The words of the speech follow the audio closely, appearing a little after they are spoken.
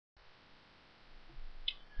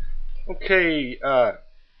Okay,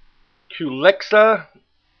 Culexa,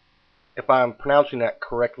 if I'm pronouncing that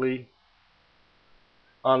correctly,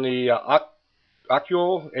 on the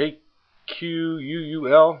Aquul,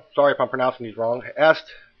 AQUUL, sorry if I'm pronouncing these wrong,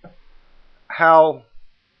 asked how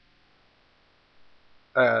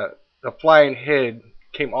the flying head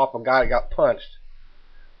came off a guy that got punched.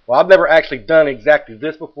 Well, I've never actually done exactly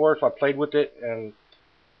this before, so I played with it, and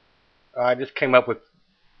I just came up with,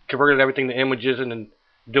 converted everything to images and then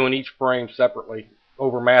doing each frame separately,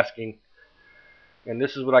 over masking. And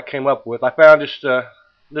this is what I came up with. I found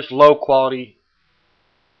this low quality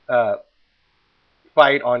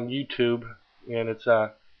fight on YouTube, and it's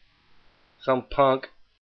some punk.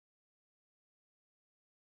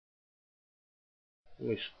 Let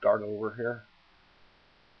me start over here.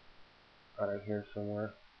 Right in here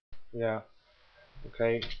somewhere. Yeah.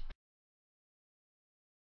 Okay.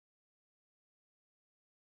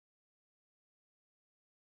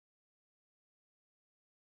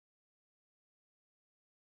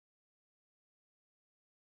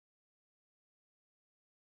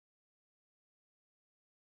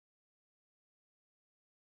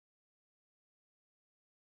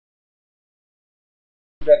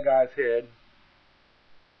 That guy's head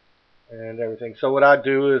and everything. So what I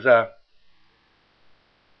do is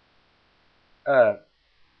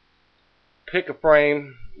pick a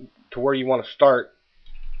frame to where you want to start.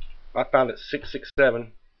 I found it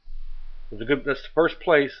 667. It's a good. That's the first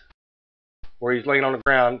place where he's laying on the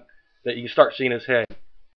ground that you can start seeing his head.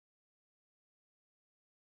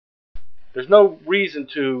 There's no reason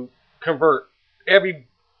to convert every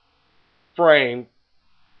frame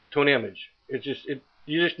to an image.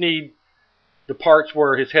 You just need the parts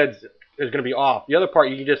where his head is going to be off. The other part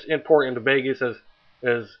you can just import into Vegas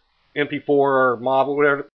as MP4 or MOV or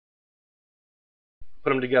whatever. Put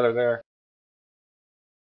them together there.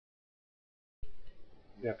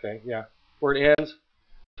 Okay, yeah. Where it ends.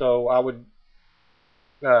 So I would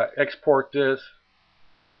export this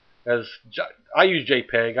as I use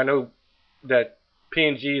JPEG. I know that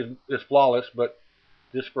PNG is flawless, but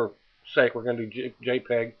just for sake, we're going to do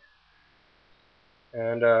JPEG.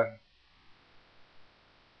 And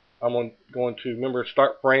I'm going to remember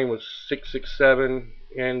start frame was 667,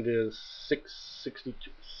 end is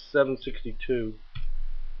 762.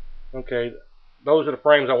 Okay, those are the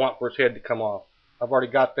frames I want for his head to come off. I've already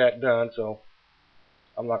got that done, so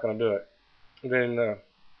I'm not going to do it. And then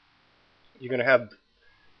you're going to have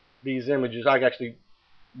these images. I actually,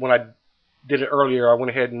 when I did it earlier, I went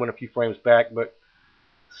ahead and went a few frames back, but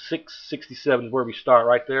 667 is where we start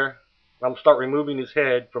right there. I'm going to start removing his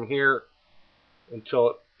head from here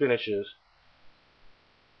until it finishes.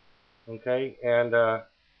 Okay, and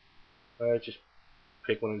let's just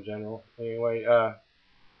pick one in general. Anyway,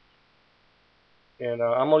 and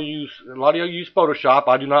I'm going to use, a lot of you use Photoshop.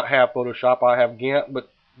 I do not have Photoshop. I have GIMP,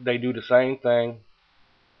 but they do the same thing.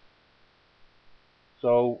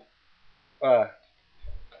 So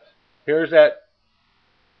here's that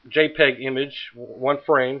JPEG image, one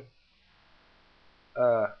frame.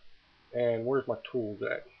 And where's my tools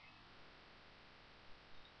at?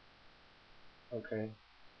 Okay.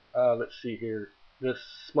 Let's see here. This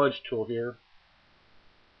smudge tool here.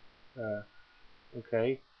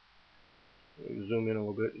 Okay. Zoom in a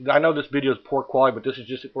little bit. I know this video is poor quality, but this is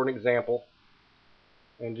just for an example.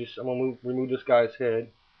 And just I'm gonna remove this guy's head.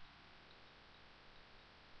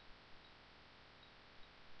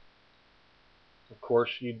 Of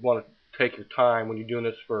course, you'd want to take your time when you're doing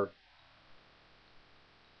this for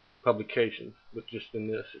publications, but just in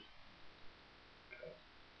this. Okay.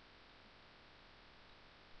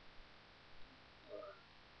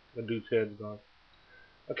 The dude's head's gone.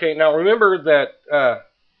 Okay, now remember that.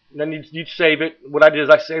 Then you'd save it. What I did is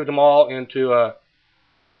I saved them all into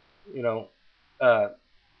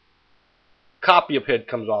copy of head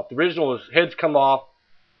comes off. The original is heads come off,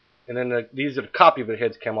 and then these are the copy of the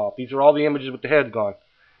heads come off. These are all the images with the heads gone.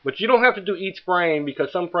 But you don't have to do each frame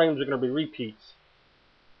because some frames are going to be repeats.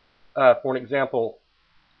 For an example,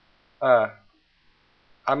 I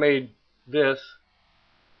made this,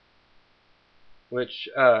 which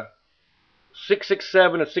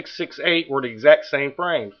 667 and 668 were the exact same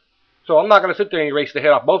frames. So I'm not going to sit there and erase the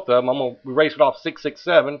head off both of them. I'm going to erase it off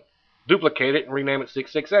 667, duplicate it, and rename it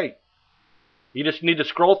 668. You just need to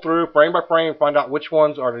scroll through frame by frame and find out which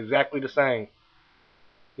ones are exactly the same.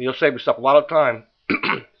 You'll save yourself a lot of time.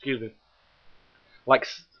 Excuse me. Like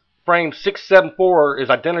frame 674 is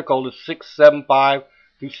identical to 675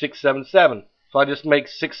 through 677. So I just make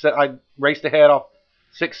I erased the head off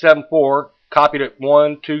 674, copied it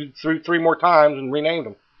 1, 2, 3 more times, and renamed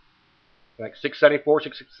them. Like 674,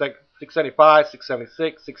 675,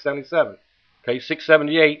 676, 677. Okay,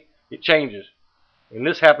 678 it changes. And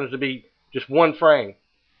this happens to be just one frame.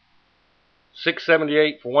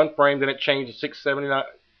 678 for one frame, then it changed to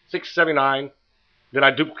 679, then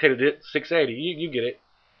I duplicated it, 680. You get it.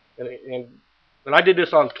 And I did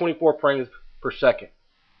this on 24 frames per second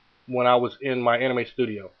when I was in my Anime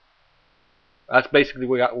Studio. That's basically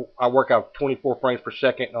what I work out 24 frames per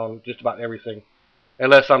second on just about everything.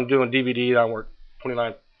 Unless I'm doing DVD, I work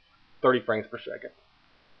 29, 30 frames per second.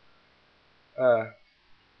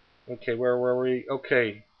 Okay, where were we?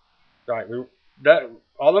 Okay, right.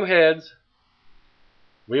 All them heads.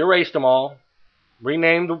 We erased them all,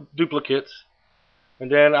 renamed the duplicates, and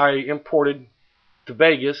then I imported to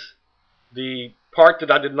Vegas the part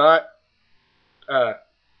that I did not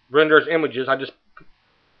render as images. I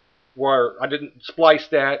didn't splice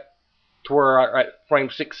that to where I at frame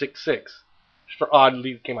 666.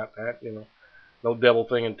 Oddly, it came out that, no devil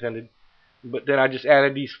thing intended. But then I just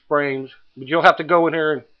added these frames. But you'll have to go in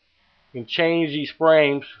here and change these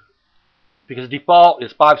frames, because default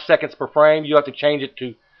is 5 seconds per frame. You have to change it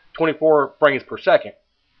to 24 frames per second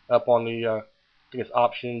up on the I think it's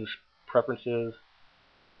options, preferences,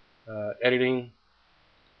 editing.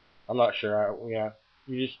 I'm not sure.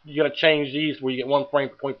 You gotta change these where you get 1 frame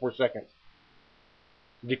per 24 seconds.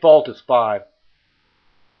 Default is 5.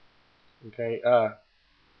 Okay,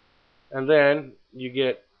 and then you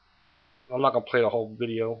get. I'm not gonna play the whole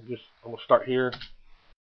video. I'm gonna start here.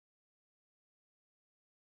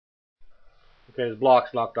 Okay, his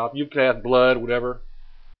block's knocked off. You can add blood, whatever.